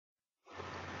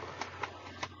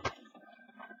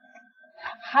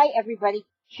Hi, everybody.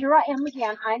 Here I am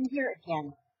again. I'm here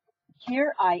again.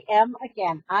 Here I am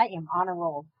again. I am on a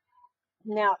roll.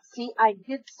 Now, see, I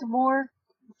did some more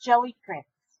jelly prints.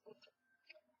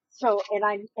 So, and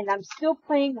I'm still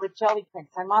playing with jelly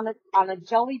prints. I'm on a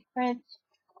jelly print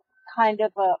kind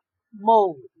of a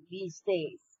mode these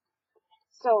days.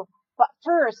 So, but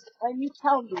first, let me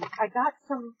tell you, I got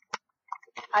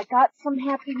some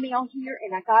Happy Mail here,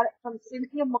 and I got it from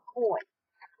Cynthia McCoy.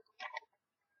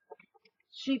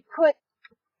 She put,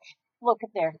 look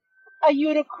at there, a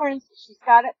unicorn. She's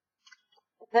got it.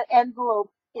 The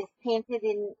envelope is painted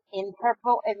in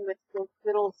purple and with the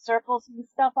little circles and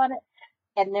stuff on it.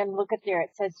 And then look at there,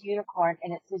 it says unicorn,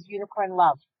 and it says unicorn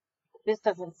love. This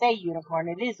doesn't say unicorn,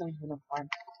 it is a unicorn.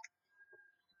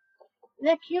 Isn't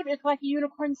that cute? It's like a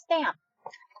unicorn stamp.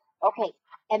 Okay,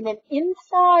 and then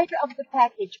inside of the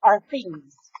package are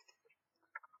things.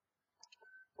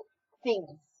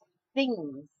 Things.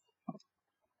 Things.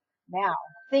 Now,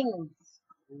 things.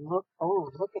 Look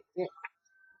at this.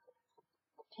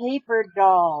 Paper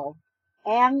doll.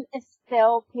 Anne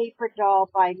Estelle paper doll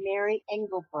by Mary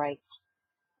Engelbreit.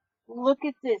 Look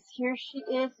at this. Here she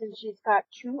is, and she's got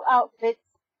two outfits,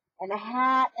 and a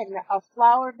hat, and a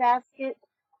flower basket,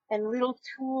 and little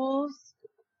tools.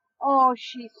 Oh,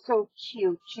 she's so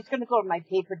cute. She's going to go to my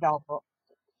paper doll book.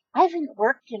 I haven't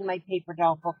worked in my paper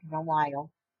doll book in a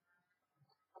while.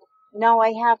 No,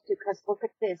 I have to, because look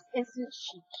at this. Isn't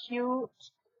she cute?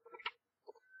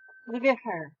 Look at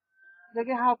her. Look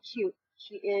at how cute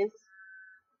she is.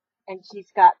 And she's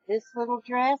got this little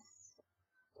dress.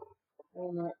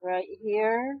 And right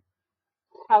here.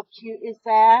 How cute is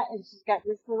that? And she's got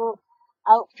this little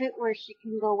outfit where she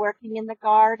can go working in the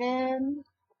garden.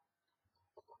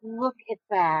 Look at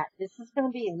that. This is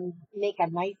going to make a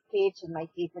nice page in my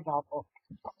paper doll book.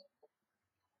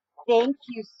 Thank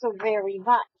you so very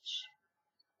much.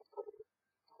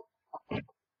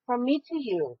 From me to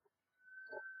you.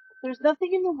 There's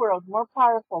nothing in the world more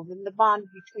powerful than the bond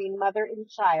between mother and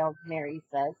child, Mary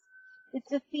says.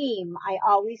 It's a theme I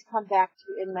always come back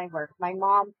to in my work. My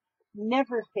mom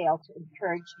never failed to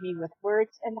encourage me with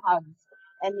words and hugs,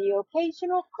 and the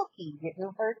occasional cookie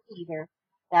didn't hurt either.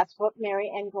 That's what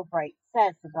Mary Engelbreit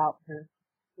says about her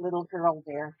little girl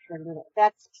there.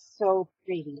 That's so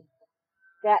pretty.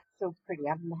 That's so pretty.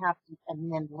 I'm gonna have to,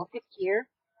 and then look at here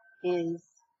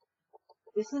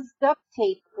this is duct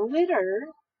tape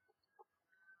glitter,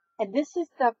 and this is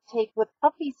duct tape with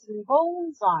puppies and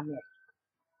bones on it.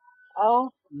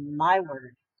 Oh my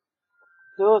word.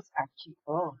 Those are cute.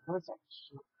 Oh, those are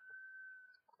cute.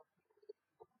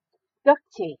 Duct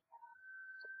tape.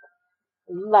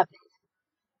 Love it.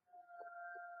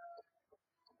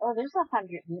 Oh, there's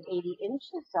 180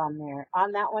 inches on there.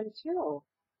 On that one too.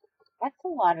 That's a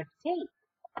lot of tape.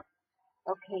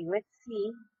 Okay, let's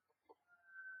see.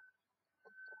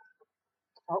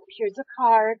 Oh, here's a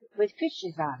card with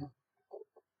fishes on it.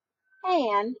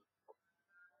 And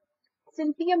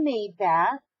Cynthia made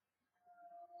that.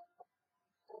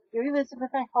 Dear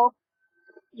Elizabeth, I hope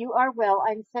you are well.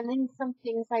 I'm sending some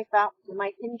things I thought you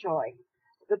might enjoy.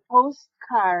 The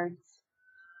postcards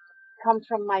come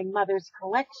from my mother's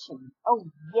collection.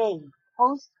 Oh, yay.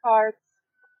 Postcards.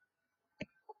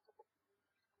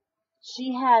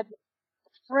 She had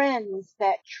friends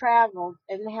that traveled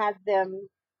and had them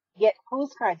get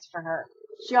postcards for her.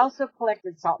 She also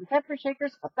collected salt and pepper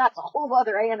shakers, but that's a whole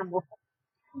other animal.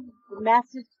 The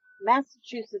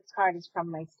Massachusetts card is from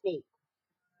my state.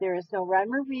 There is no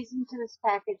rhyme or reason to this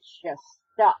package, just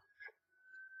stuff.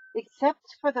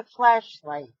 Except for the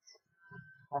flashlight.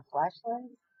 A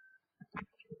flashlight?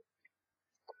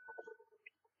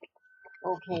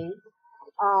 Okay.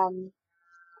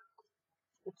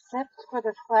 Except for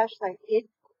the flashlight, it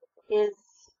is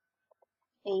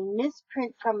a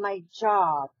misprint from my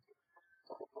job.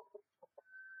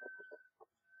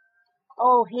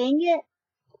 Oh, hang it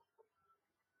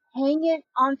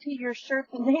onto your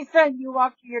shirt the next time you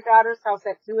walk to your daughter's house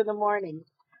at 2 in the morning.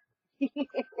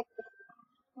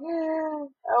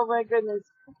 Oh my goodness.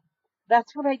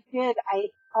 That's what I did.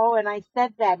 And I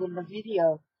said that in the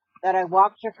video that I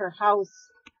walked to her house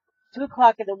 2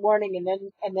 o'clock in the morning,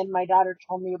 and then my daughter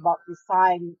told me about the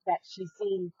sign that she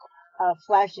seen, a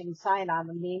flashing sign on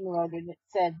the main road, and it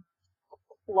said,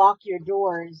 lock your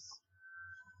doors,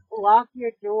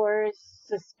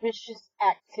 suspicious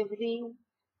activity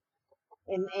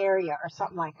in the area, or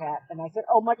something like that. And I said,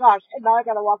 oh my gosh, and now I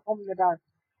gotta walk home in the dark.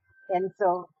 And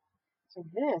so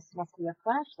this must be a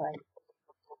flashlight.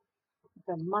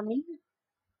 The mummy.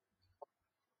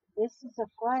 This is a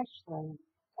flashlight,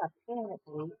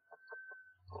 apparently.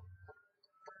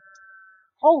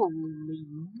 Holy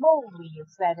moly,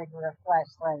 is that a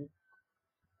flashlight?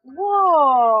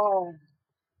 Whoa!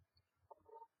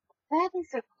 That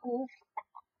is a cool,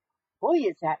 boy,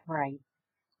 is that bright.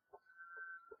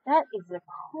 That is a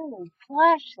cool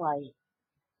flashlight.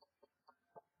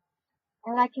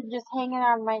 And I can just hang it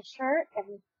on my shirt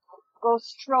and go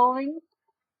strolling.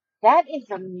 That is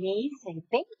amazing.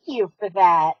 Thank you for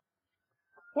that.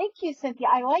 Thank you, Cynthia.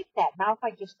 I like that. Now if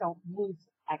I just don't lose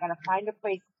it, I gotta find a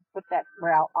place to put that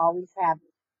where I'll always have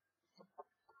it.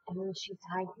 And then she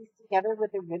tied these together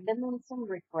with a ribbon and some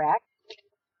rickrack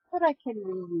that I can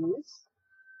reuse.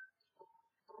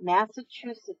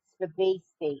 Massachusetts, the Bay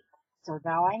State. So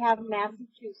now I have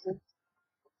Massachusetts.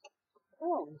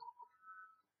 Oh,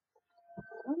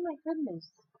 oh my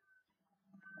goodness.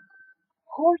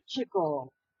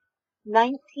 Portugal,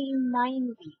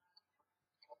 1990.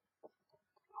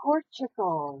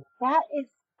 Portugal. That is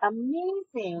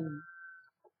amazing.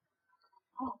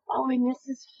 Oh, and this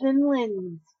is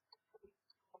Finland.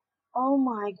 Oh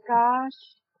my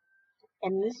gosh.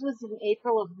 And this was in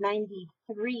April of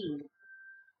 93.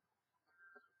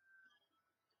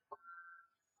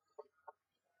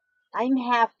 I'm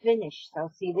half finished, so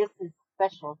see, this is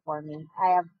special for me.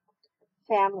 I have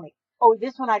family. Oh,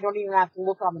 this one I don't even have to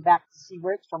look on the back to see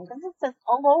where it's from because it says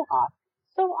Aloha.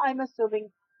 So I'm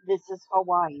assuming this is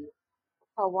Hawaii.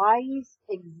 Hawaii's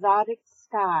exotic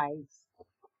skies.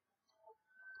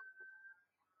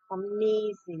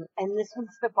 Amazing. And this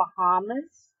one's the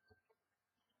Bahamas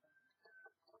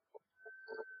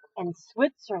and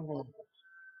Switzerland.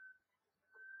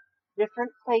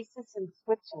 Different places in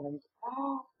Switzerland.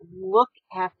 Oh, look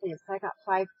at this. I got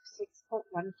 5, 6,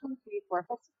 1, 2, 3, 4,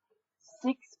 5,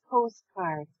 6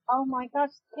 postcards. Oh my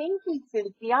gosh. Thank you,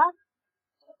 Cynthia.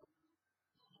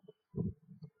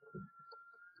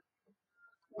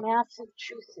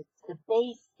 Massachusetts, the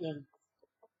Bay State.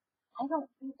 I don't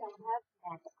think I have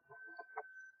Massachusetts.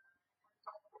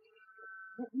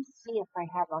 Let me see if I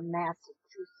have a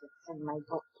Massachusetts in my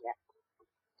book yet.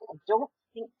 I don't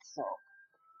think so.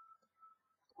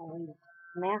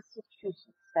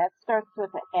 Massachusetts. That starts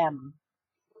with an M.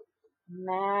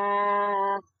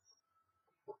 Massachusetts.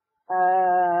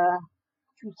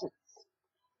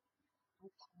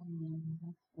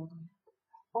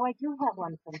 Oh, I do have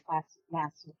one from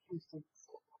Massachusetts.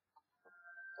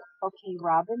 Okay,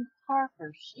 Robin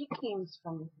Parker. She came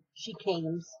from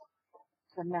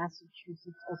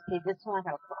Massachusetts. Okay, this one I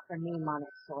gotta put her name on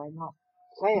it so I know.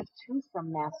 So I have 2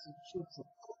 from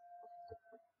Massachusetts.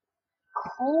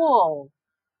 Cool.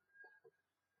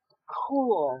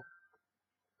 Cool.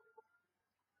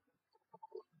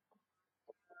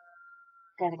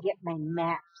 Gotta get my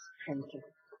maps printed.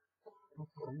 I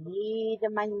need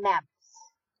my maps.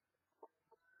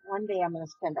 One day I'm gonna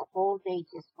spend a whole day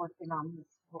just working on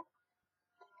this book.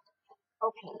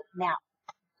 Okay, now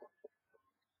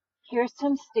here's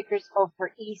some stickers. Oh,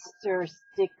 for Easter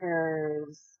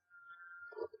stickers.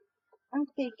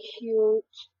 Aren't they cute?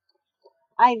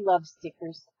 I love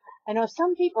stickers. I know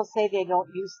some people say they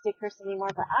don't use stickers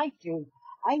anymore, but I do.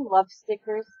 I love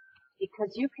stickers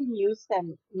because you can use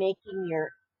them making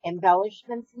your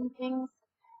embellishments and things.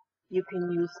 You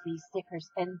can use these stickers.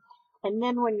 And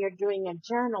then when you're doing a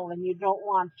journal and you don't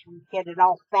want to get it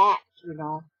all fat,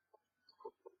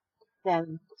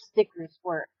 then stickers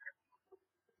work.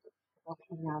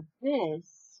 Okay, now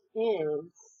this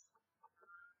is,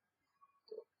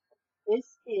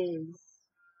 let's see,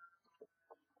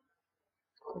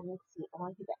 I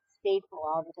want to get that staple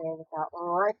out of there without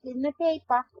ripping the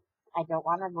paper. I don't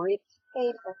want to rip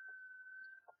paper.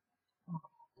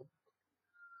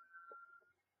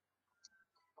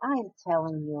 I'm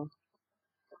telling you,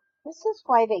 this is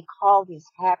why they call this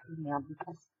Happy Meal,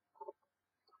 because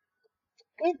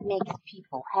it makes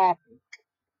people happy.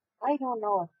 I don't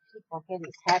know if people get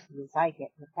as happy as I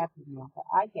get with Happy Meal, but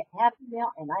I get Happy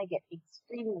Meal and I get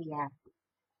extremely happy.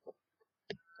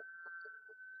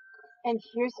 And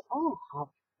here's, oh, how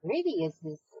pretty is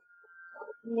this?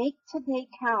 Make today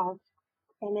count,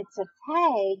 and it's a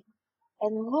tag,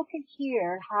 and look at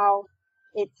here how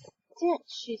it's stitched.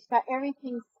 She's got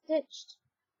everything stitched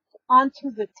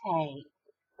onto the tag.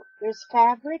 There's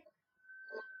fabric.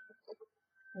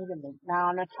 Wait a minute. Now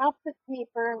on the top of the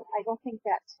paper, I don't think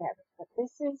that's fabric, but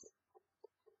this is,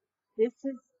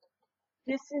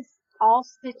 this is all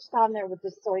stitched on there with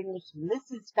the sewing machine.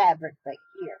 This is fabric right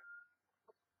here.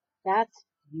 That's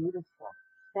beautiful.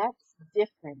 That's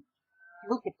different.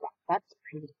 Look at that. That's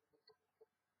pretty.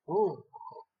 Ooh,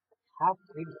 how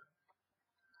pretty.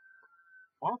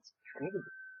 That's pretty.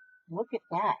 Look at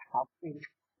that. How pretty.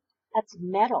 That's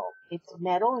metal. It's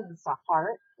metal and it's a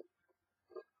heart.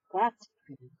 That's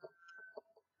pretty.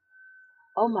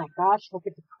 Oh my gosh, look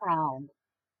at the crown.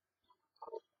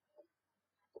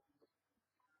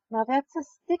 Now that's a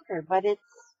sticker, but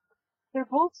they're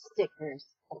both stickers,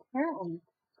 apparently.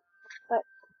 But,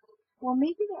 well,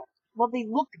 maybe they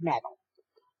look metal.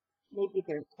 Maybe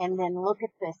they're, and then look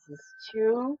at this, is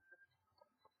two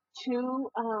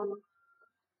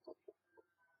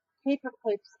paper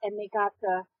clips, and they got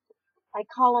I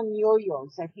call them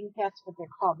yo-yos. I think that's what they're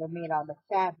called. They're made out of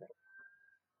fabric.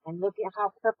 And look at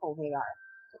how purple they are.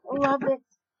 I love it.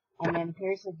 And then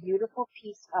here's a beautiful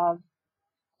piece of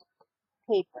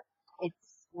paper.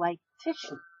 It's like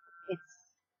tissue.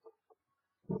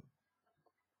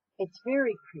 It's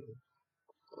very pretty.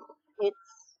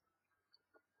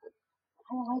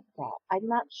 I like that. I'm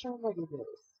not sure what it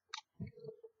is.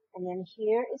 And then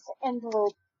here is the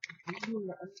envelope.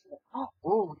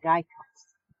 Oh, die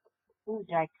cuts. Ooh,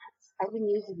 die cuts. I've been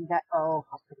using that. Oh,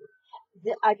 how pretty.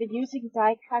 I've been using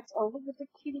die cuts. Oh, look at the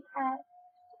kitty cat.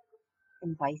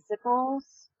 And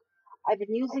bicycles. I've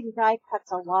been using die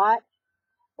cuts a lot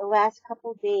the last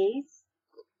couple days.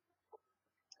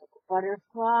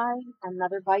 Butterfly,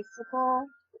 another bicycle.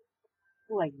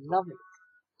 Oh, I love it.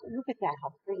 Look at that,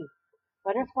 how pretty.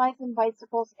 Butterflies and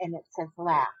bicycles, and it says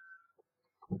laugh.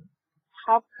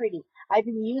 How pretty. I've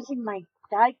been using my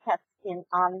die cuts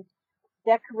on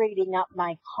decorating up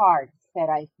my cards that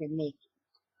I've been making.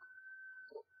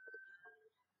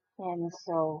 And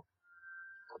so,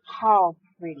 how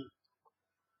pretty.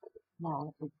 Now,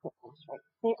 let me put those right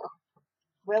there.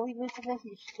 Well, Elizabeth,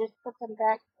 you should just put them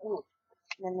back. Oh,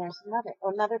 and then there's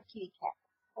another kitty cat.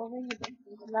 Oh,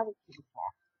 there's another kitty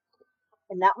cat.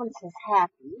 And that one says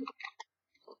happy.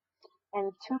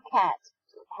 And two cats,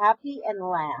 happy and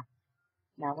laugh.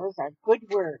 Now, those are good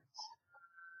words.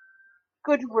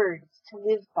 Good words to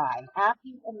live by.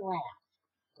 Happy and laugh.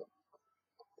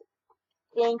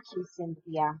 Thank you,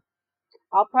 Cynthia.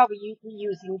 I'll probably be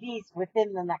using these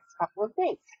within the next couple of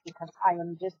days because I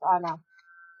am just on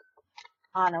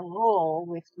a roll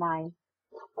with my.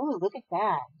 Oh, look at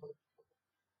that!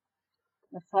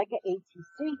 It's like an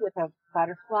ATC with a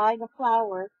butterfly and a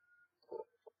flower,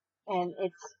 and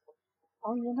it's.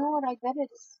 Oh, you know what? I bet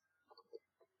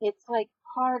it's like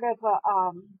part of a.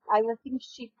 I would think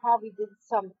she probably did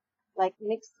some like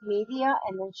mixed media,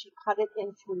 and then she cut it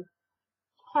into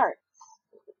parts.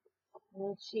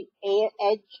 And she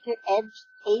aged it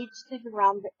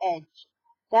around the edge.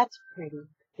 That's pretty.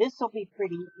 This will be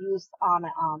pretty used on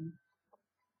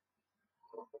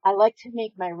I like to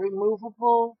make my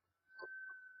removable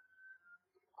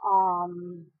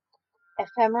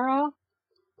ephemera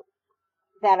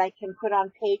that I can put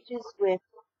on pages with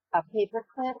a paper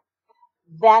clip.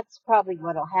 That's probably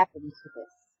what'll happen to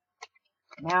this.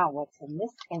 Now, what's in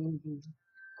this envy?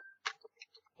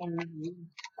 Envy.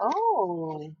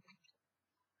 Oh,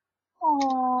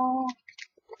 oh,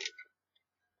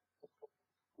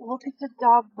 look at the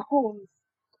dog bones.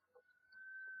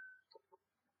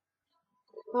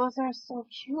 Those are so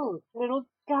cute. Little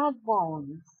dog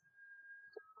bones.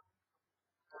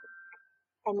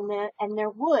 And they're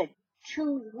wood.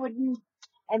 True wooden.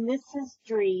 And this is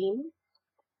Dream.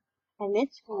 And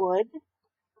it's wood.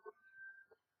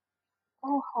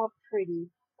 Oh, how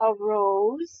pretty. A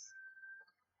rose.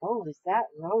 Oh, is that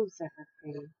rose ever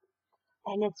pretty?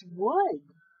 And it's wood.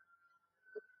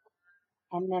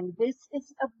 And then this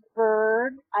is a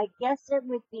bird. I guess it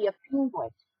would be a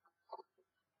penguin.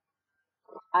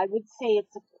 I would say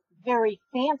it's a very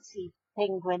fancy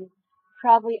penguin.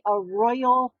 Probably a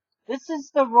royal. This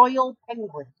is the royal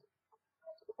penguin.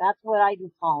 That's what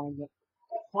I'm calling it.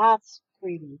 That's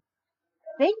pretty.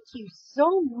 Thank you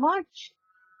so much.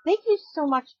 Thank you so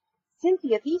much,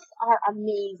 Cynthia. These are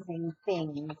amazing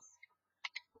things.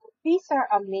 These are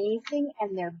amazing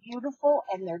and they're beautiful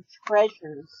and they're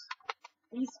treasures.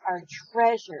 These are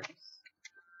treasures.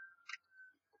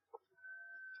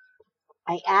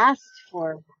 I've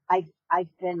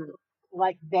been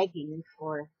like begging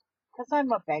for, because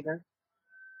I'm a beggar,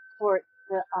 for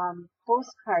the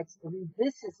postcards. And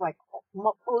this is like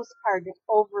postcard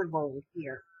overload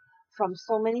here from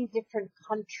so many different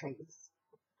countries.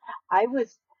 I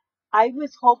was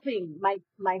hoping,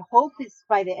 my hope is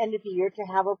by the end of the year to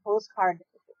have a postcard,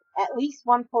 at least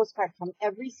one postcard from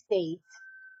every state,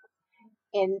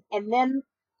 and then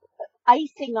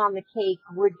icing on the cake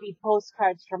would be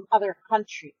postcards from other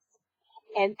countries.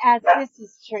 And as this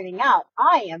is turning out,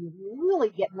 I am really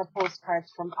getting the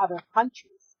postcards from other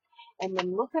countries. And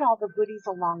then look at all the goodies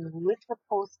along with the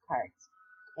postcards.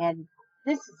 And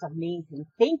this is amazing.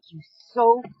 Thank you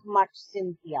so much,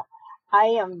 Cynthia. I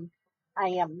am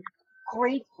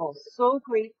grateful, so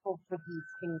grateful for these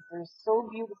things. They're so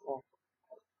beautiful.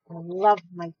 I love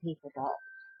my paper doll.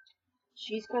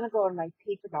 She's going to go in my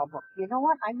paper doll book. You know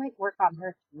what? I might work on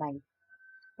her tonight.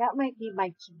 That might be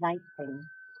my tonight thing.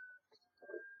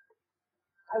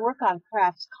 I work on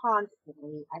crafts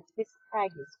constantly. This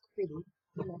tag is pretty.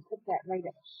 I'm going to put that right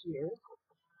up here.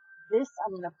 This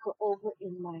I'm going to put over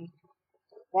in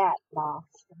that box.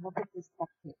 And look at this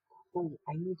second. Oh,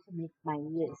 I need to make my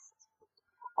list.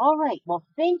 All right. Well,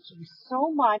 thank you so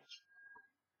much.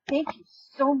 Thank you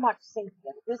so much,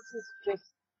 Cynthia. This is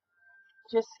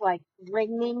just like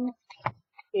raining.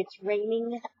 It's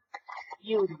raining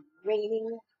beauty,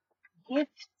 raining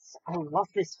gifts. I love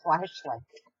this flashlight.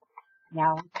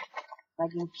 Now, I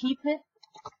can keep it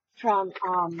from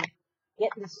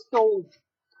getting stolen.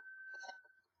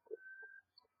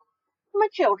 My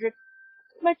children,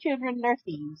 they're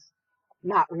thieves.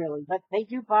 Not really, but they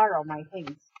do borrow my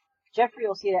things. Jeffrey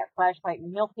will see that flashlight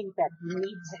and he'll think that he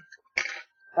needs it.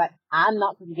 But I'm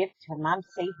not going to give it to him. I'm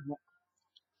saving it.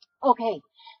 Okay,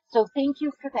 so thank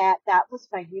you for that. That was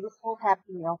my beautiful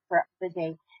Happy Meal for the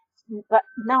day. But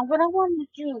now what I want to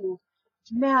do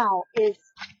now is,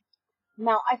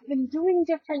 now I've been doing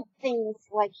different things.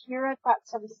 Like here I've got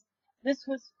some, this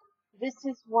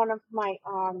is one of my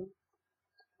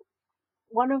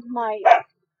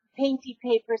painty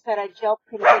papers that I gel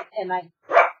printed, and I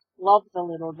love the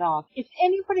little dog. If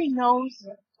anybody knows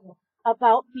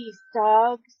about these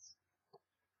dogs,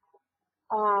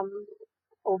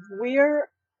 of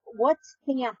what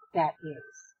stamp that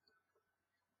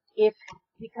is.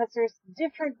 Because there's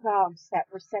different dogs that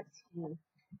were sent to me,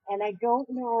 and I don't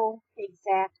know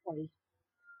exactly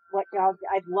what dog.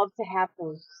 I'd love to have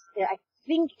those. I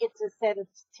think it's a set of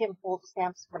Tim Holt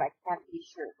stamps, but I can't be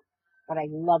sure. But I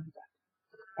love them.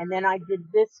 And then I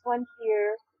did this one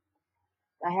here.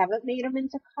 I haven't made them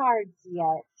into cards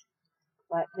yet,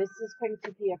 but this is going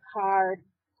to be a card.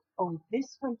 Oh,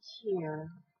 this one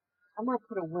here, I'm going to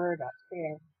put a word up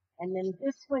there. And then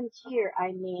this one here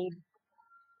I made,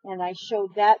 and I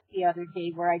showed that the other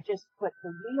day, where I just put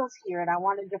the wheels here, and I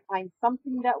wanted to find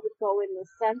something that would go in the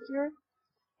center.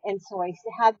 And so I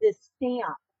had this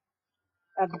stamp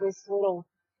of this little,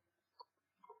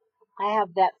 I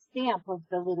have that stamp of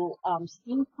the little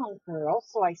steampunk girl.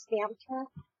 So I stamped her,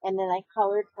 and then I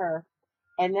colored her,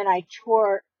 and then I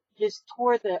just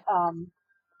tore the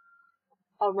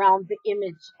around the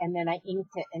image, and then I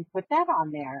inked it and put that on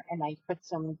there, and I put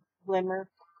some glimmer.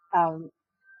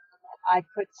 I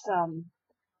put some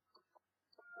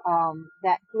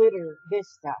that glitter, this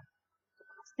stuff,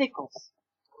 stickles.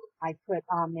 I put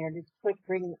on there to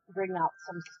bring out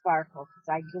some sparkle, because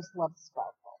I just love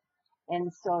sparkle.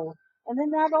 And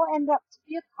then that'll end up to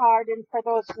be a card. And for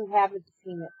those who haven't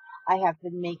seen it, I have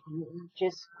been making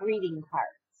just greeting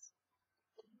cards.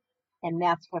 And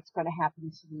that's what's going to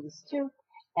happen to these too.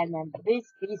 And then these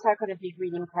are going to be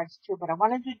greeting cards too, but I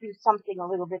wanted to do something a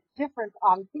little bit different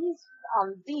on these.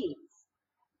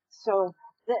 So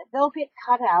they'll get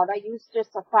cut out. I used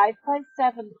just a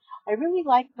 5x7. I really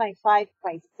like my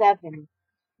 5x7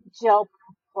 gel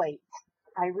plate.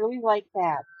 I really like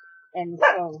that. And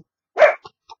so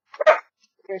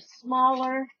they're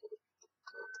smaller,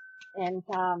 and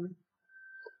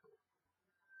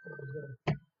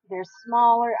they're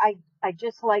smaller. I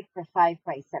just like the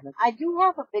 5x7. I do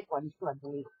have a big one too, I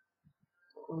believe.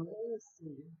 Let me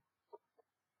see.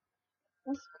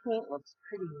 This paint looks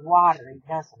pretty watery,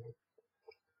 doesn't it?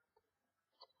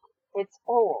 It's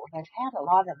old. I've had a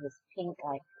lot of this paint,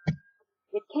 like,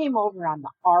 it came over on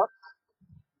the arc.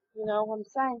 You know what I'm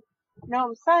saying? No,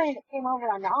 I'm saying it came over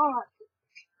on the arc.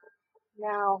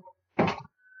 Now, let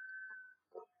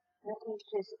me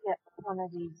just get one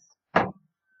of these.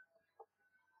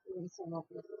 And I'll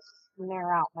just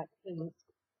smear out my paint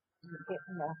and get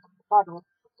in a puddle.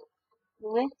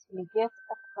 Let me get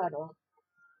a puddle.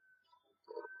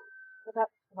 Put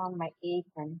on my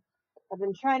apron. I've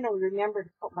been trying to remember to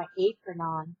put my apron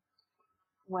on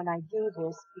when I do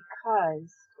this,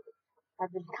 because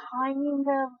I've been kind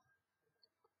of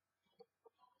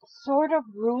sort of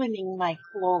ruining my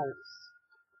clothes.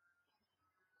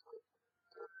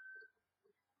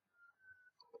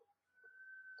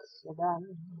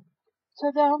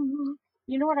 Ta-da!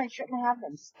 You know what? I shouldn't have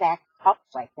them stacked up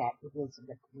like that,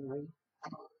 Elizabeth Louie.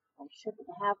 I shouldn't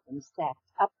have them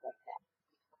stacked up like that.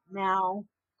 Now,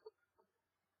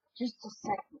 just a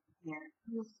second here.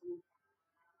 Let me see.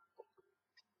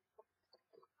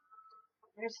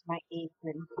 There's my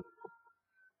apron.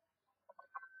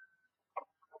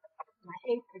 My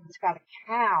apron's got a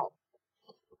cow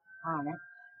on it.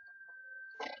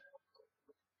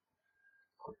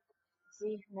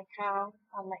 See my cow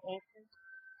on my apron?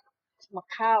 It's my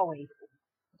cow apron.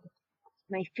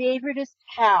 My favoriteest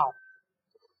cow.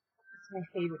 It's my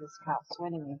favoriteest cow. So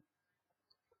anyway,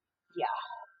 yeah.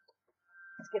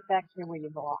 Let's get back here where you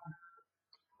belong.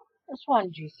 This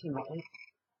one, Juicy Mate.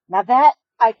 Now that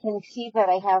I can see that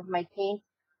I have my paint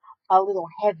a little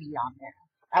heavy on there.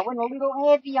 I went a little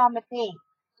heavy on the paint,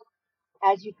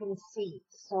 as you can see.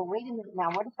 So wait a minute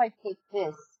now. What if I take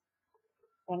this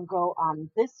and go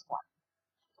on this one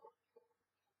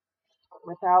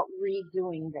without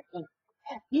redoing the ink?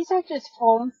 These are just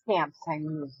foam stamps I'm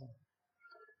using.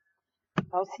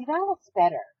 Oh, see, that looks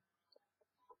better.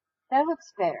 That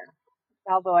looks better.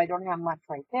 Although I don't have much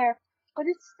right there, but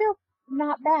it's still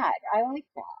not bad. I like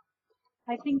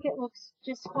that. I think it looks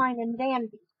just fine and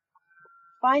dandy.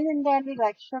 Fine and dandy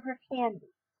like sugar candy.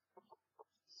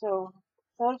 So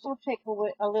those will take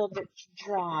a little bit to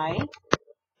dry,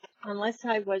 unless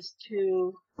I was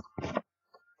to,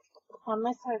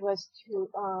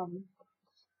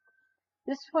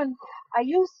 this one, I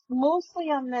use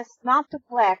mostly on this, not the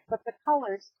black, but the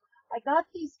colors. I got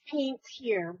these paints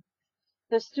here,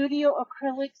 the Studio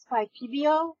Acrylics by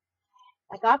PBO.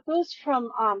 I got those from,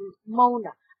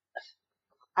 Mona.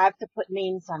 I have to put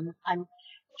names on, I'm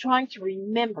trying to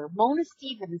remember. Mona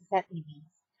Stevens sent me these.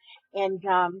 And,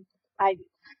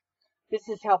 this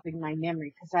is helping my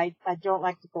memory, because I don't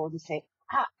like to go and say,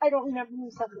 I don't remember who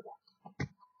sent me that.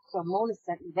 So Mona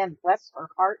sent me them. Bless her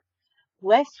heart.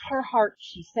 Bless her heart,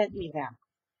 she sent me them.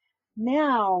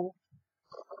 Now,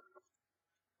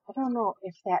 I don't know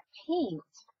if that paint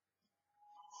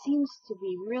seems to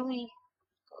be really,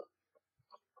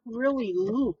 really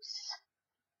loose.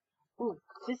 Ooh,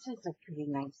 this is a pretty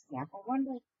nice stamp. I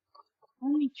wonder,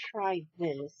 let me try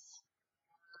this.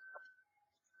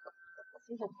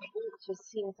 See, the paint just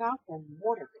seems awful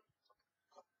watery.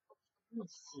 Let me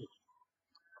see.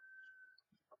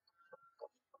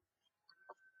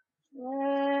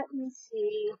 Let me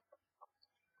see.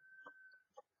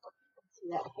 See,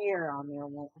 that hair on there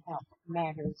won't help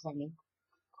matters any.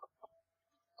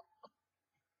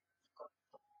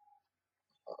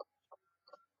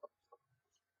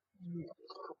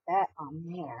 Put that on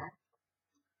there.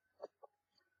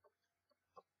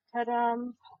 Ta-da!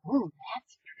 Ooh,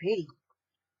 that's pretty.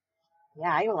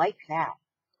 Yeah, I like that.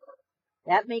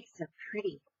 That makes it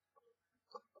pretty.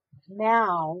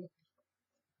 Now,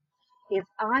 if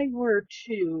I were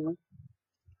to,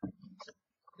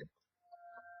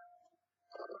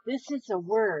 this is a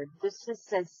word. This just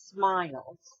says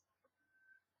smiles.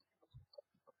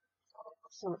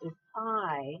 So if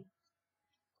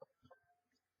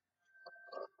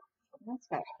that's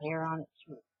got hair on it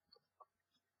too.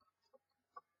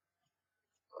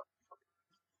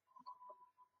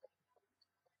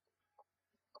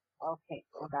 Okay,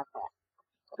 I got that.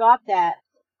 Got that.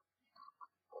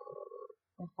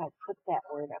 If I put that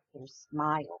word up there,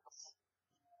 smiles.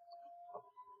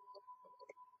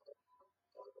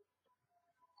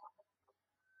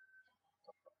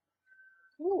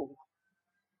 Ooh,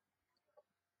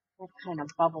 that kind of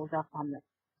bubbled up on the,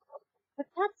 but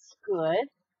that's good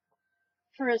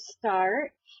for a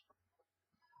start.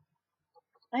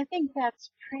 I think that's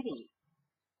pretty.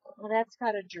 Well, that's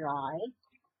got to dry.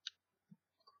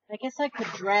 I guess I could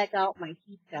drag out my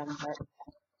heat gun, but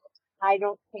I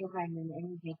don't think I'm in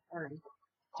any big hurry.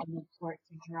 I need for it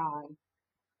to dry.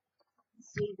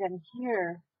 See, then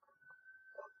here,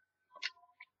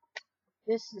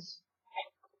 this is,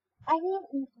 I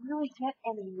didn't really get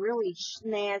any really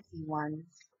snazzy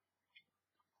ones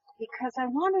because I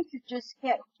wanted to just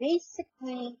get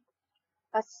basically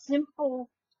a simple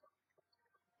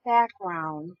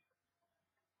background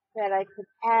that I could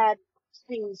add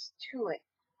things to it.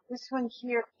 This one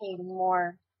here came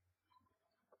more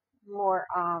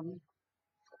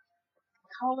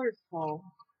colorful.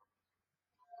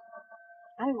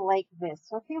 I like this.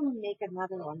 So I think I'm gonna make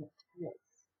another one of this.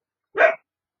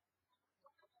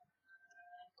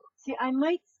 See, I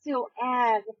might still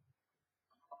add,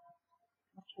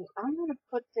 okay, I'm gonna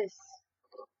put this,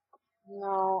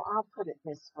 no, I'll put it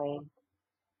this way.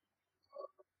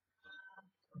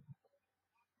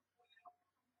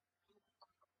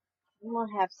 And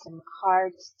we'll have some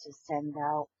cards to send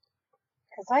out.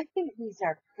 Because I think these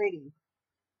are pretty.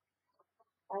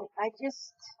 I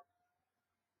just,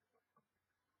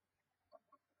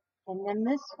 and then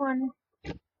this one,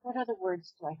 what other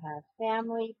words do I have?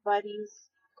 Family, buddies,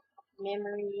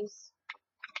 memories.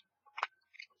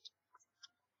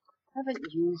 I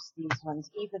haven't used these ones,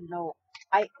 even though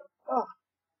I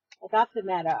got them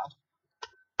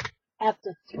at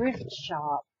the thrift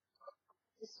shop.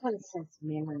 This one says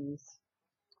memories.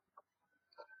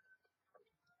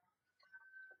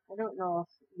 I don't know if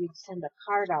you'd send a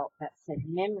card out that said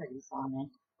memories on it.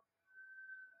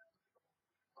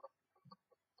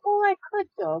 Well, I could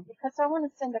though, because I want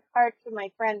to send a card to my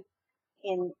friend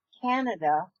in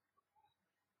Canada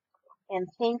and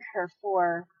thank her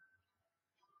for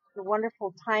the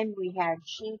wonderful time we had.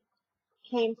 She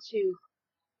came to,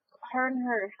 her and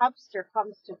her hubster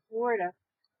comes to Florida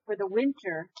for the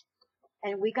winter,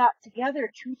 and we got together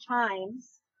 2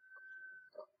 times.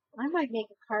 I might make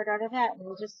a card out of that,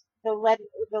 and just the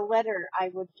letter, I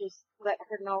would just let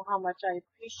her know how much I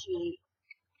appreciate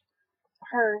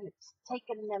her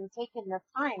taking the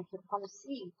time to come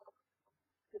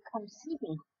see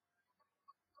me.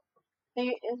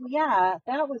 Yeah,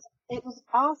 it was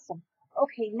awesome.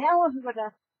 Okay, now I'm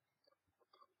gonna,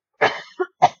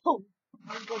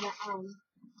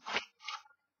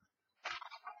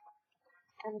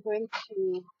 I'm going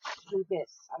to do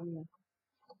this. I'm gonna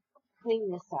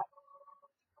clean this up.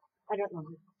 I don't know.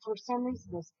 For some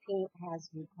reason, this paint has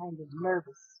me kind of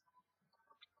nervous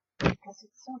because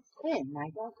it's so thin. I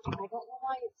don't know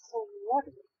why it's so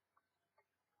watery.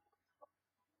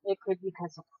 It could be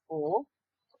because it's full.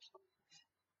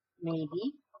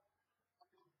 Maybe.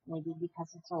 Maybe because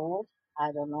it's old.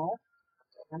 I don't know.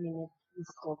 I mean, it can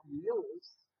still be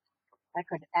used. I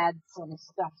could add some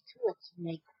stuff to it to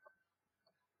make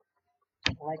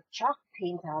like chalk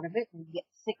paint out of it and get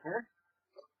thicker.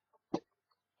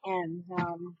 And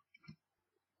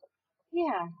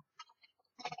yeah,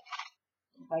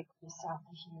 wipe this off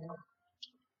here.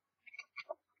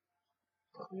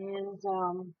 And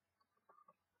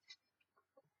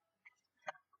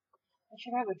I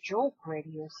should have a joke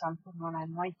ready or something when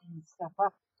I'm wiping stuff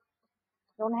up.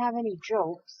 Don't have any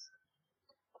jokes.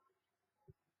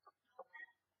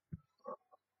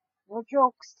 No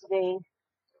jokes today.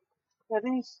 Have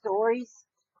any stories?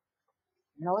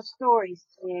 No stories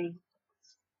today.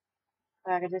 I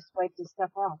gotta just wipe this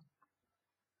stuff off.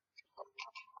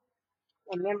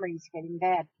 My memory's getting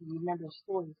bad to remember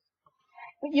stories.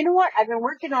 But you know what? I've been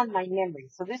working on my memory,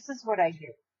 so this is what I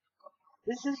do.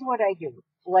 This is what I do.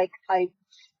 Like I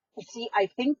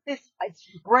think it's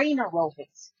brain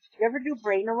aerobics. Do you ever do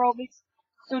brain aerobics?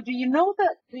 So do you know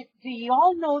do you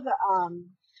all know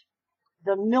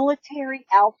the military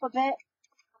alphabet?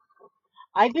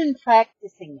 I've been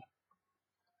practicing it.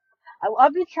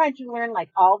 I've been trying to learn like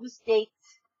all the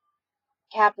states'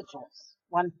 capitals.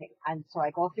 One thing. And so I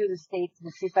go through the states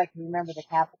and see if I can remember the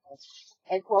capitals.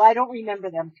 And well, I don't remember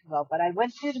them too well, but I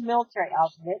went through the military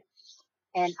alphabet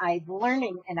and I'm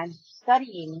learning and I'm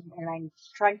studying and I'm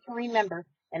trying to remember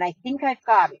and I think I've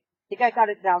got it. I think I got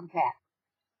it down pat.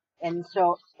 And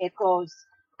so it goes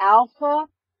Alpha,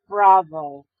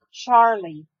 Bravo,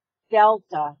 Charlie,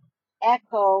 Delta,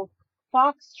 Echo,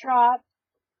 Foxtrot,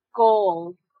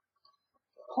 Gold,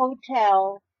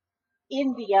 Hotel,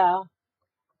 India,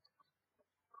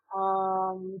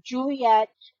 Juliet,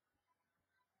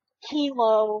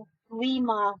 Kilo,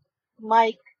 Lima,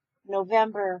 Mike,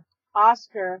 November,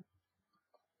 Oscar,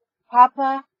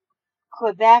 Papa,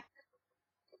 Quebec,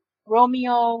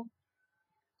 Romeo,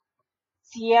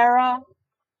 Sierra,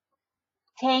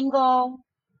 Tango,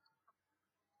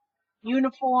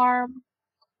 Uniform,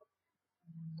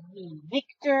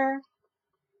 Victor,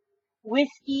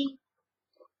 Whiskey,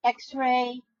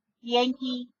 X-Ray,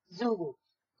 Yankee, Zulu.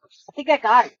 I think I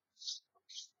got it.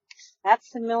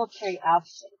 That's the military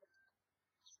outfit.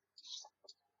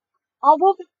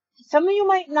 Although some of you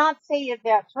might not say if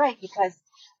that's right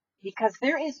because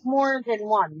there is more than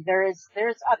one. There's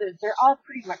others. They're all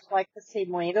pretty much like the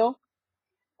same way though.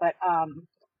 But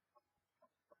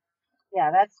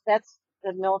yeah, that's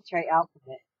the military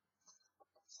alphabet.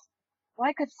 Well,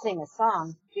 I could sing a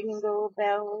song. Jingle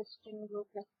bells, jingle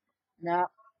bells. No,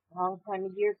 wrong time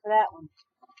of year for that one.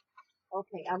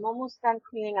 Okay, I'm almost done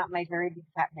cleaning up my very big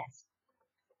fat mess.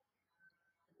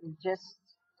 Just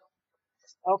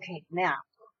okay now.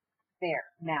 There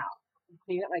now.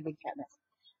 Clean up my big fat mess.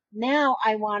 Now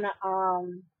I wanna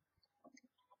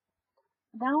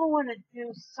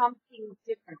do something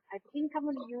different. I think I'm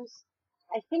gonna use.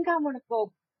 I think I'm gonna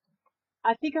go.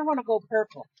 I think I want to go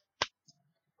purple.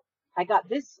 I got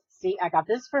this. See, I got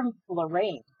this from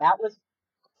Lorraine. That was.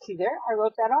 See there, I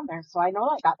wrote that on there, so I know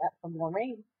I got that from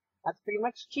Lorraine. That's pretty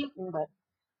much cheating, but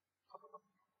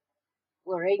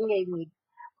Lorraine gave me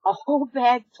a whole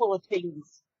bag full of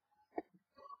things.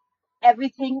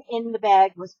 Everything in the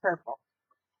bag was purple.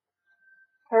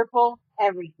 Purple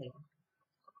everything.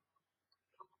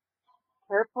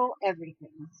 Purple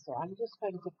everything. So I'm just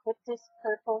going to put this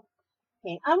purple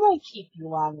paint. I won't keep you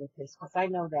long with this because I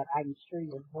know that I'm sure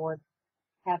you're bored,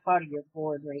 half out of your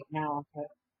board right now.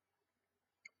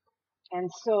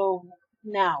 And so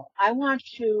now I want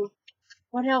to,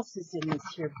 what else is in this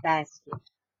here basket?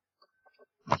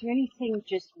 Is there anything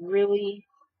just really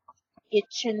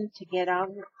itching to get out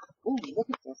of here? Ooh, look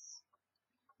at this.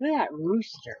 Look at that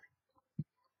rooster.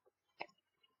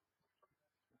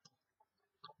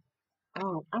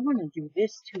 Oh, I want to do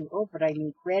this too. Oh, but I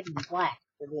need red and black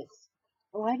for this.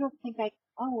 Oh, I don't think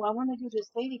oh, I want to do this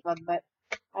ladybug, but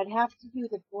I'd have to do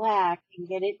the black and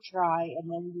get it dry and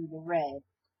then do the red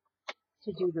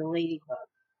to do the ladybug.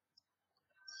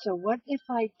 So what if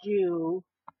I do,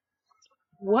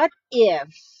 what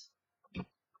if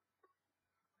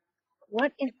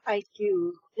I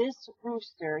do this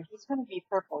rooster? He's going to be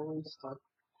purple rooster.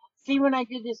 See, when I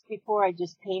did this before, I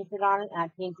just painted on it and I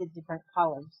painted different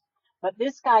colors. But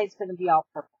this guy's going to be all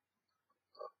purple.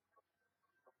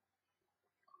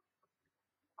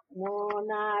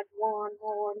 One-eyed,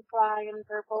 one-horn, flying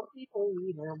purple people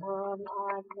eater.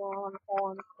 One-eyed,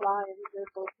 one-horn, flying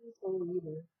purple people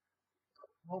eater.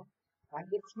 Oh, I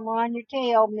get some on your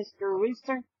tail, Mr.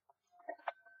 Rooster.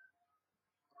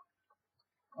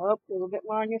 Oh, a little bit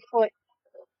more on your foot.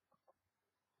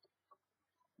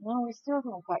 No, we still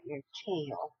don't got your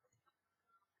tail.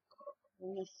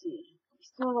 Let me see. We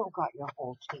still don't got your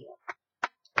whole tail.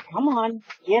 Come on,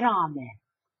 get on there.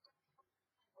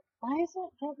 Why is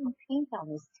it getting paint on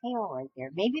his tail right there?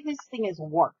 Maybe this thing is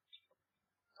warped.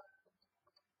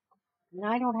 And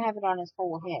I don't have it on his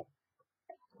whole head.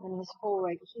 And his whole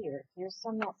right here. There's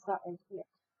some that's not right here.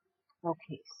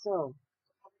 Okay, so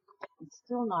it's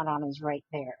still not on his right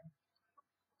there.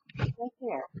 Right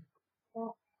there.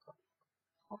 Well,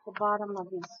 at the bottom of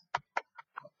his.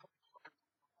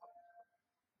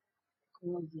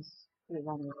 Let me just put it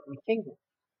on with my finger.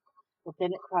 But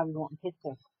then it probably won't hit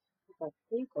the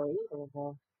paper either.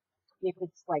 Though. If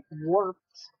it's like warped.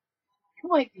 You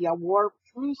might be a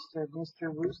warped rooster,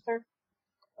 Mr. Rooster.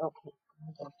 Okay,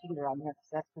 I'll put a finger on there because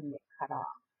that's going to get cut off.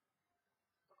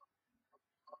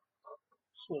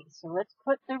 Okay, so let's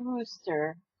put the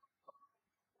rooster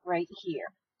right here.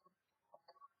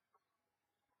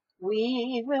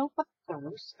 We will put the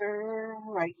rooster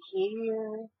right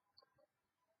here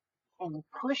and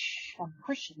push. I'm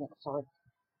pushing it so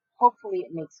hopefully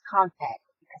it makes contact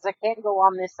because I can't go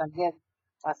on this again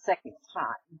a second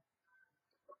time.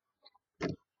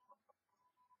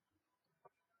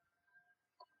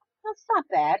 That's not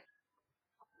bad.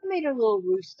 I made a little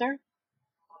rooster.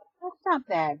 That's not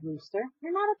bad, rooster.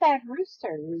 You're not a bad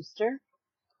rooster, rooster.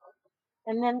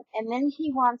 And then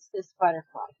he wants this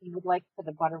butterfly. He would like for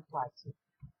the butterfly to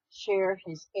share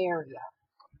his area.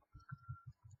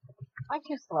 I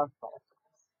just love butterflies.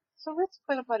 So let's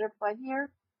put a butterfly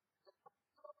here.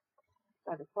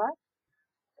 Butterfly.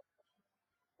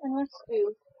 And let's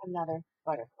do another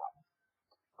butterfly.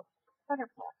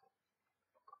 Butterfly.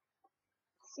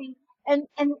 See? And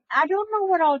I don't know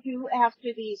what I'll do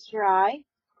after these dry.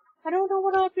 I don't know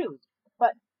what I'll do.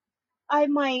 But I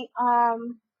might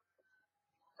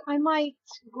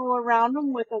go around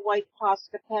them with a white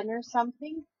Posca pen or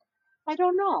something. I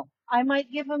don't know. I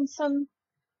might give them some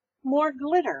more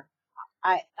glitter.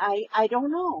 I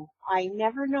don't know. I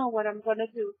never know what I'm going to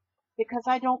do because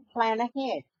I don't plan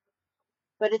ahead.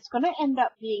 But it's going to end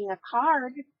up being a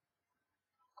card.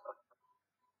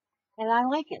 And I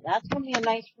like it. That's going to be a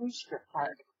nice rooster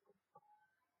card.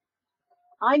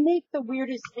 I make the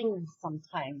weirdest things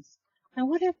sometimes. Now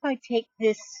what if I take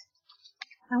this?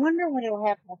 I wonder what will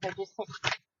happen if I just take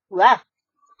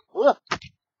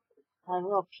a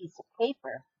little piece of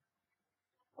paper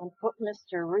and put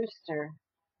Mr. Rooster.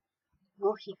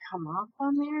 Will he come off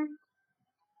on there?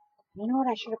 You know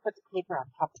what? I should have put the paper on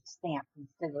top of the stamp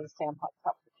instead of the stamp on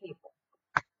top of the paper.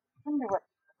 I wonder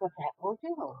what that will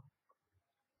do.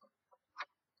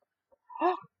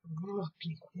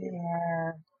 Looky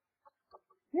there.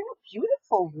 You're a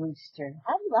beautiful rooster.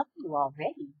 I love you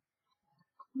already.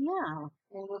 Yeah,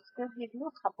 and we'll still give you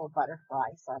a couple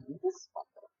butterflies on this one.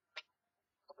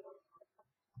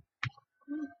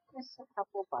 Just a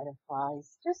couple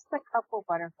butterflies. Just a couple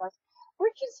butterflies.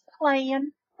 We're just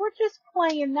playing. We're just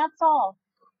playing, that's all.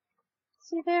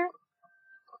 See there?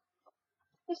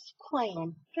 Just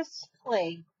playing. Just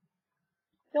play.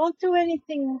 Don't do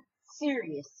anything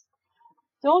serious.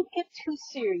 Don't get too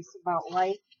serious about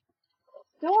life.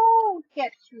 Don't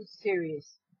get too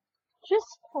serious.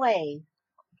 Just play.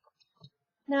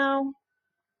 Now,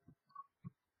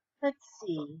 let's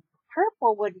see.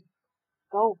 Purple would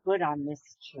go good on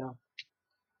this too.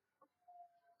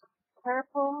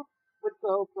 Purple would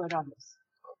go good on this.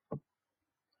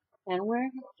 And we're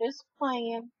just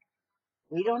playing.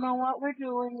 We don't know what we're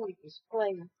doing. We're just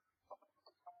playing.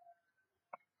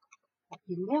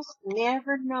 You just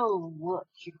never know what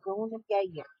you're going to get.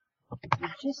 You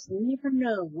just never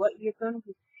know what you're going to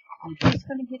get. You're just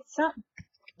going to get something.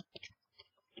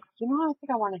 You know, I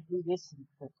think I want to do this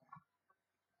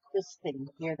thing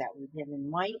here that we did in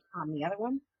white on the other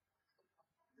one.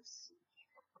 Let's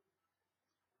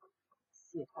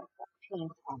see if I've got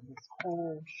paint on this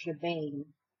whole shebang.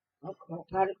 Oh, don't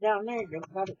got it down there.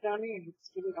 Don't got it down there.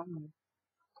 Let's get it on there.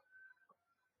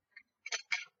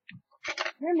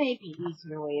 There may be an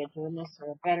easier way of doing this,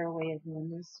 or a better way of doing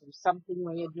this, or something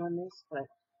way of doing this, but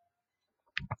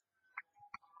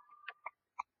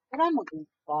I'm a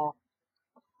goofball.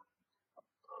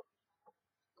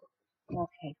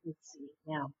 Okay, let's see.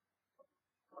 Now,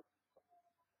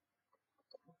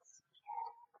 let's see.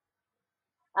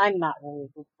 I'm not really a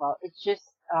goofball. It's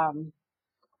just, I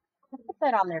put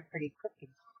that on there pretty quickly.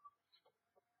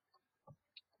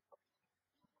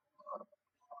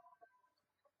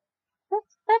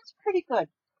 That's pretty good.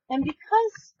 And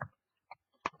because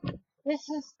this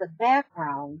is the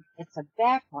background, it's a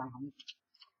background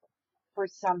for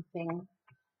something.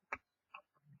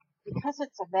 Because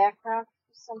it's a background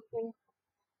for something,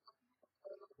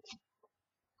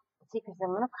 see, because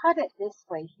I'm going to cut it this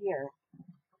way here.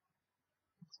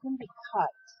 It's going to be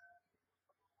cut.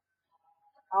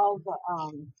 All the,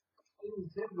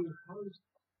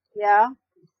 yeah.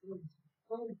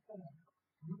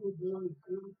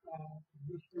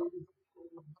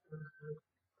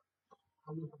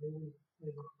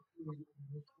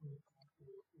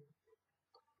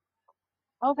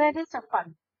 Oh, that is a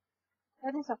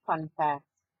fun fact.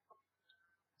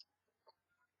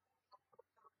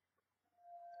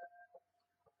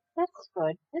 That's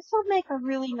good. This will make a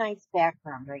really nice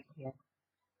background right here.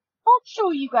 I'll show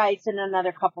you guys in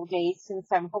another couple days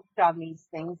since I'm hooked on these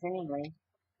things anyway.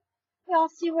 Yeah, I'll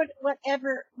see what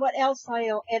else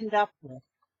I'll end up with.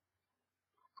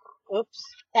 Oops.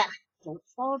 Ah, don't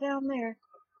fall down there.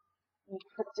 Let me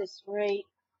put this right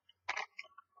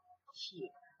here.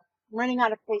 I'm running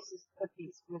out of places to put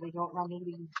these where they don't run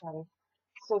into each other.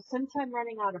 So since I'm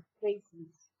running out of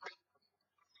places,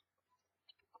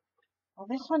 well,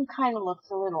 this one kind of looks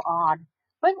a little odd,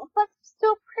 but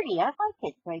still pretty. I like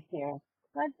it right there.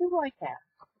 I do like that.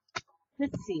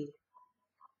 Let's see.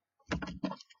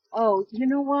 Oh, you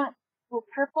know what? Will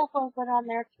purple go good on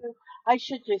there too? I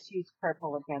should just use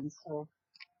purple again. So,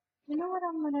 you know what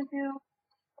I'm gonna do?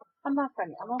 I'm not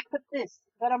gonna. I'm gonna put this,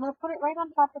 but I'm gonna put it right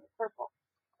on top of the purple.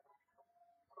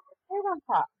 Right on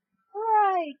top.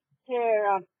 Right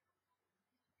there on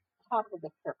top of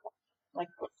the purple. Like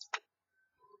this.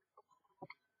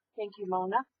 Thank you,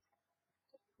 Mona.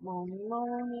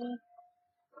 Moni.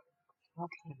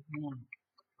 Okay, now.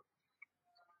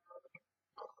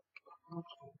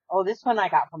 Okay. Oh, this one I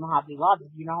got from Hobby Lobby.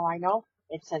 You know how I know?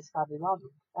 It says Hobby Lobby.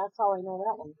 That's how I know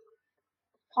that one.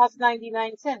 Cost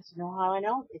 99 cents. You know how I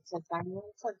know? It says 99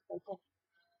 cents right there.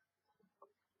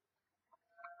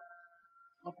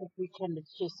 I could pretend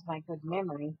it's just my good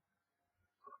memory.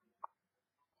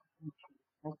 Okay,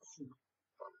 let's see.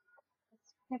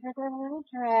 Let's give it a little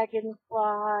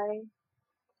dragonfly.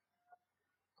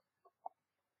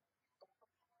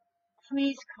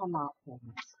 Please come out for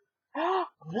us.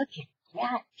 Look at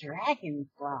that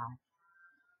dragonfly.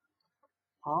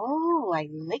 Oh, I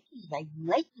like it,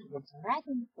 the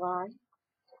dragonfly.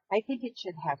 I think it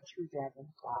should have two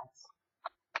dragonflies.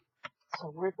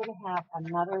 So we're going to have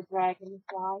another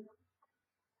dragonfly.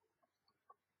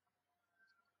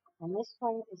 And this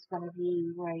one is going to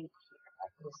be right here,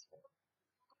 like this way.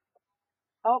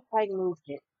 Oh, I moved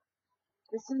it.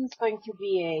 This one's going to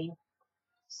be a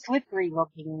slippery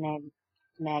looking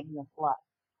magnifly.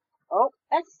 Oh,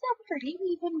 that's still pretty,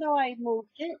 even though I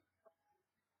moved it.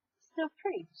 Still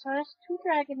pretty. So there's two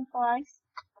dragonflies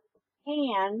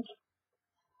and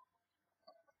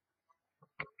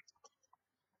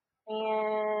a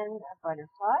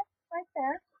butterfly right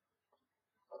there.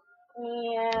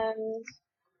 And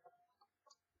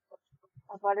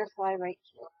a butterfly right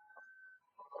here.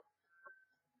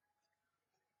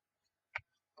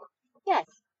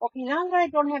 Yes. Okay, now that I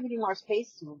don't have any more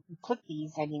space to put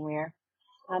these anywhere,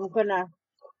 I'm gonna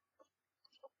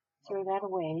throw that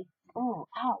away. Oh,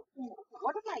 ow. Ooh,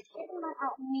 what am I getting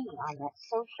out me on that?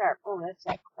 So sharp. Oh, that's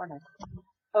that corner.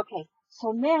 Okay,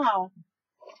 so now,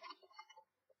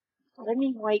 let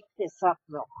me wipe this up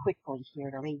real quickly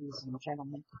here, ladies and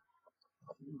gentlemen.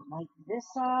 Wipe this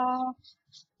off.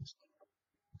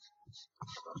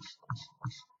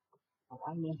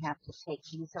 I may have to take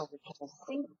these over to the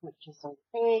sink, which is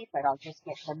okay, but I'll just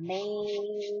get the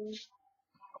main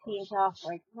paint off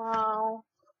right now.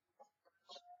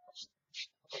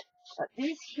 But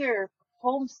these here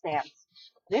foam stamps,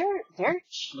 they're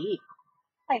cheap.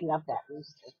 I love that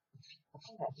rooster. I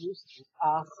think that rooster is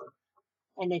awesome.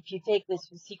 And if you take this,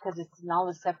 you see, because it's in all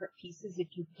the separate pieces, if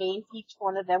you paint each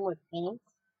one of them with paint,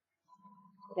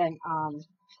 then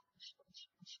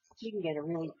you can get a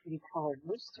really pretty colored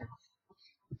rooster.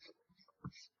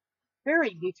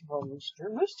 Very beautiful rooster.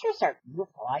 Roosters are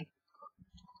beautiful.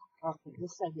 Okay,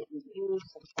 this I didn't use,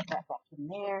 so put that back in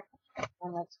there.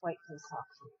 And let's wipe this off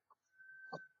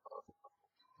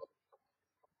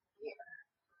here.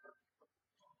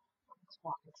 Let's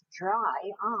want it to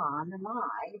dry on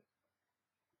my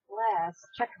glass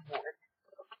checkerboard.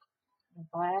 The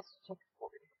glass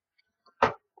checkerboard.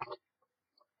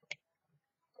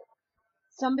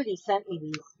 Somebody sent me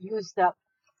these used up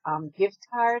gift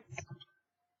cards.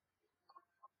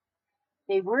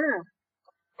 They were,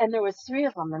 and there was 3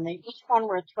 of them, and each one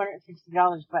were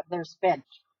 $250, but they're spent.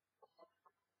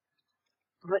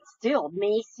 But still,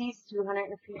 Macy's,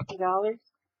 $250.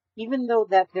 Even though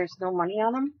that there's no money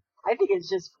on them, I think it's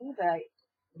just cool that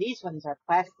these ones are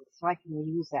plastic, so I can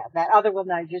use that. That other one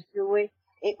that I just threw away,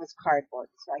 it was cardboard,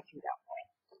 so I threw that away.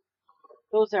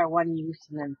 Those are one use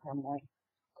and then throw them away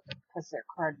because they're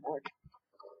cardboard.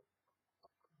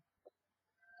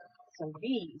 So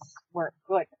these work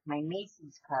good. My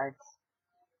Macy's cards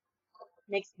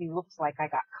makes me look like I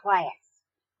got class.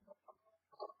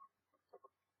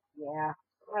 Yeah,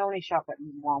 I only shop at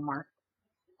Walmart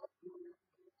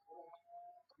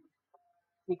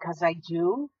because I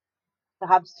do. The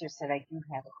hubster said I do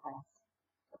have a class.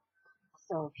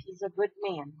 So he's a good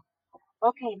man.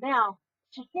 Okay, now,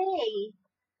 today,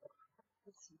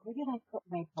 let's see, where did I put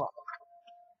my book?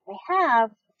 I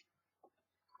have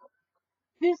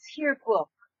this here book.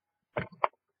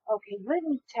 Okay, let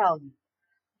me tell you.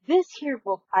 This here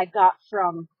book I got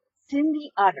from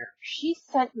Cindy Utter. She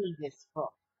sent me this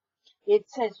book. It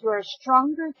says, "You are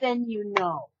stronger than you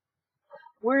know.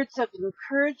 Words of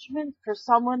encouragement for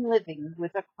someone living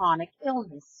with a chronic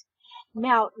illness."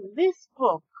 Now, this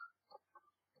book,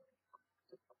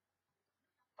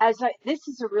 this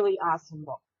is a really awesome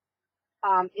book.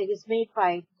 It is made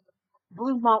by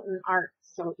Blue Mountain Art,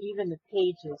 so even the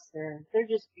pages, they're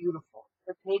just beautiful.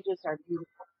 The pages are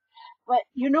beautiful. But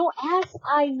you know, as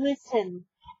I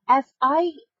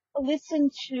listen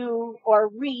to or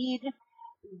read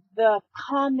the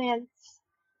comments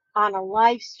on a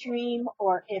live stream,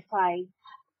 or if I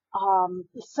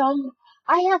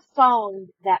have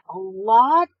found that a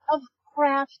lot of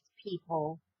craft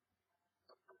people,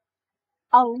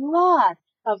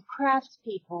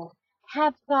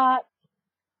 have got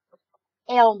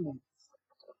ailments.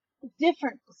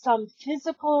 Different, some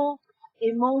physical,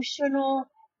 emotional,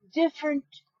 different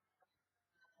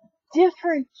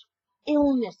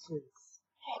illnesses.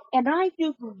 And I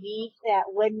do believe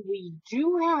that when we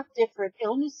do have different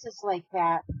illnesses like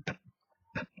that,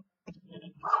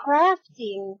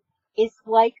 crafting is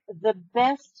like the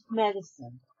best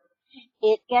medicine.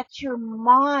 It gets your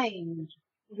mind,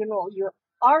 your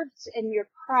arts and your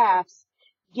crafts,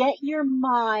 get your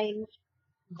mind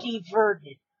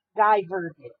diverted.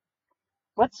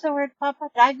 What's the word, Papa?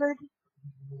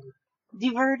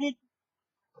 Diverted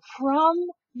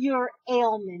from your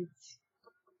ailments,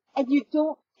 and you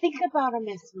don't think about them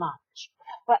as much.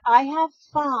 But I have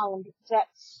found that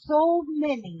so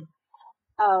many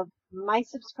of my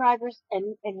subscribers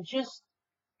and just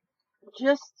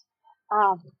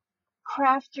um,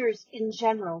 crafters in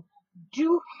general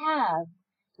do have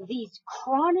these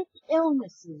chronic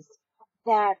illnesses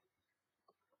that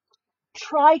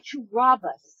try to rob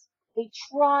us. They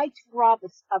try to rob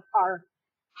us of our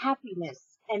happiness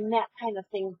and that kind of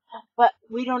thing, but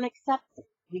we don't accept it.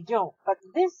 We don't. But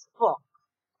this book,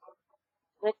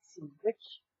 let's see,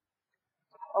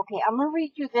 okay, I'm going to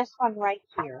read you this one right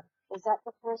here. Is that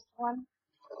the first one?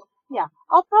 Yeah,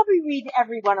 I'll probably read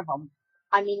every one of them.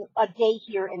 I mean, a day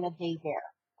here and a day there.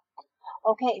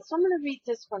 Okay, so I'm going to read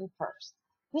this one first.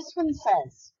 This one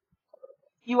says,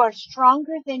 "You are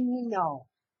stronger than you know.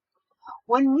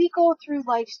 When we go through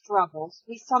life struggles,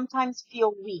 we sometimes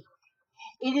feel weak.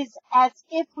 It is as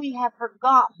if we have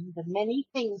forgotten the many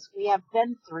things we have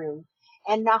been through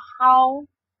and how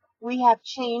we have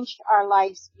changed our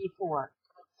lives before.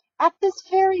 At this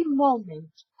very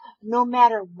moment, no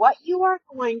matter what you are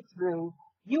going through,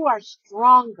 you are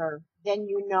stronger than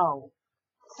you know.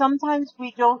 Sometimes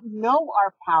we don't know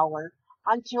our power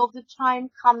until the time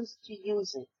comes to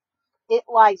use it. It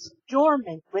lies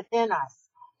dormant within us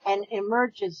and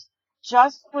emerges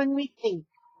just when we think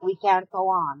we can't go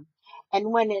on.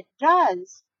 And when it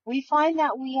does, we find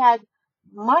that we had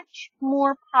much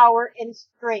more power and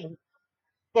strength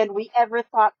than we ever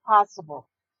thought possible.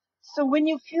 So when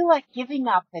you feel like giving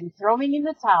up and throwing in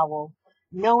the towel,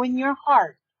 know in your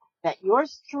heart that your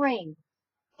strength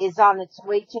is on its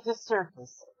way to the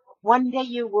surface. One day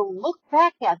you will look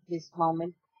back at this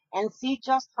moment and see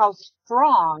just how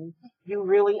strong you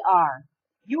really are.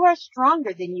 You are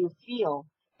stronger than you feel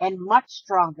and much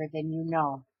stronger than you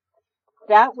know.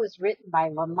 that was written by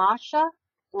Lamisha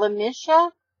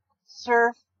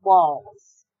Surf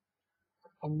Walls.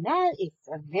 And that is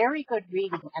a very good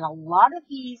reading. And a lot of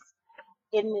these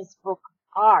in this book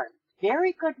are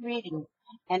very good reading.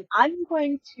 And I'm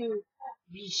going to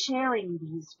be sharing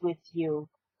these with you,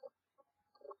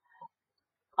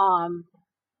 along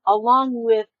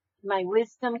with my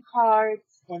wisdom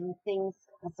cards and things,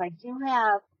 because I do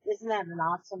have, isn't that an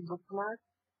awesome bookmark?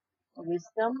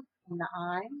 Wisdom in the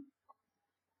eye.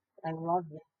 I love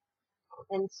it.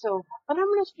 And so, but I'm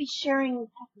going to be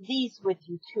sharing these with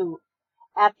you too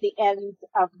at the end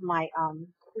of my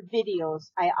videos.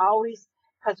 I always,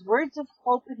 because words of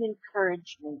hope and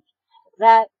encouragement,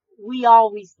 that we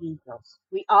always need those.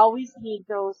 We always need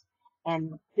those,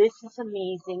 and this is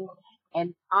amazing.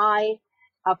 And I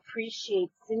appreciate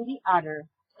Cindy Utter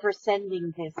for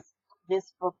sending this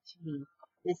book to me.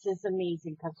 This is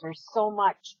amazing because there's so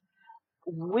much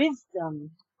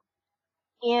wisdom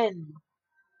in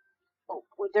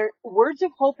their words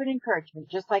of hope and encouragement,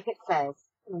 just like it says,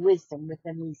 wisdom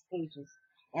within these pages.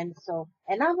 And so,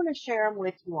 and I'm going to share them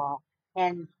with you all.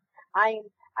 And I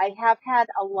have had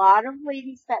a lot of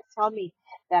ladies that tell me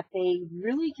that they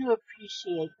really do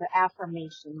appreciate the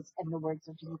affirmations and the words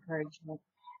of encouragement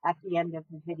at the end of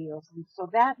the videos. And so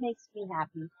that makes me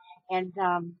happy. And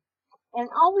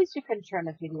always you can turn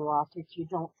a video off if you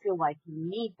don't feel like you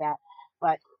need that.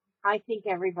 But I think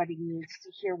everybody needs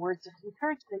to hear words of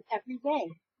encouragement every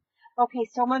day. Okay,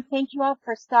 so I want to thank you all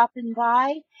for stopping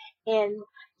by and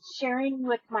sharing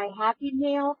with my happy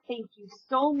mail. Thank you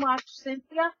so much,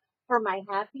 Cynthia, for my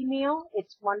happy mail.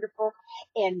 It's wonderful.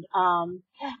 And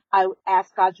I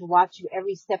ask God to watch you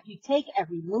every step you take,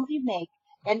 every move you make.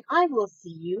 And I will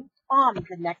see you on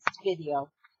the next video.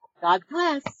 God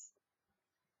bless.